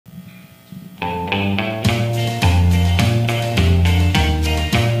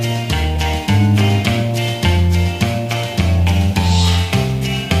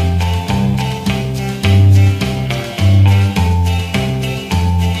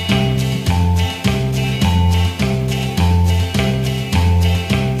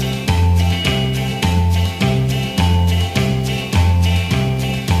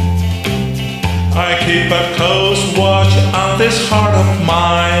keep a close watch on this heart of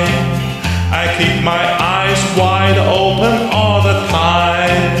mine. I keep my eyes wide open all the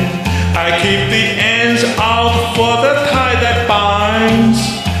time. I keep the ends out for the tie that binds.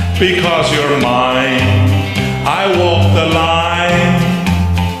 Because you're mine, I walk the line.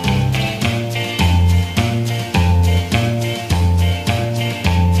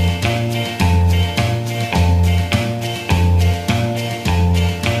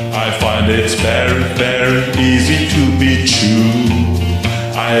 I find it's very, very easy to be true.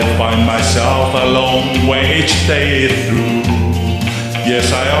 I find myself a long way each day through.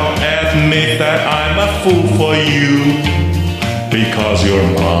 Yes, I'll admit that I'm a fool for you. Because you're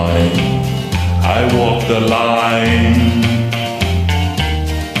mine, I walk the line.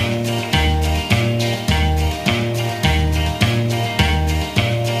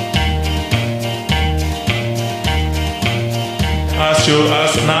 As sure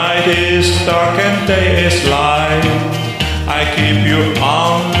as night is dark and day is light, I keep you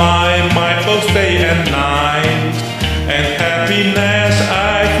on my mind both day and night. And happiness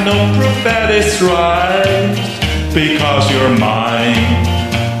I've no proof that it's right. Because you're mine,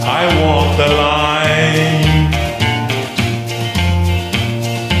 I walk the line.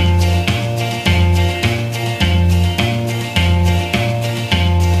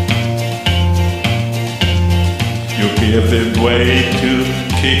 You give it way to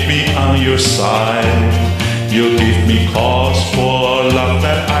keep me on your side. You give me cause for love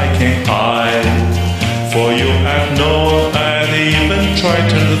that I can't hide. For you I've known I'd even try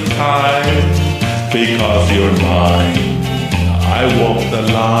to hide. Because you're mine, I walk the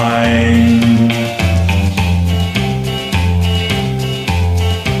line.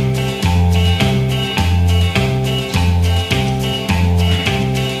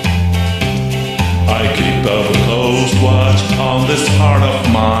 I keep a close watch on this heart of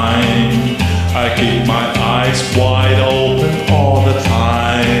mine. I keep my eyes wide open all the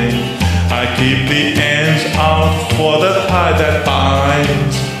time. I keep the ends out for the tie that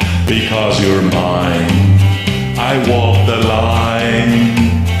binds. Because you're mine,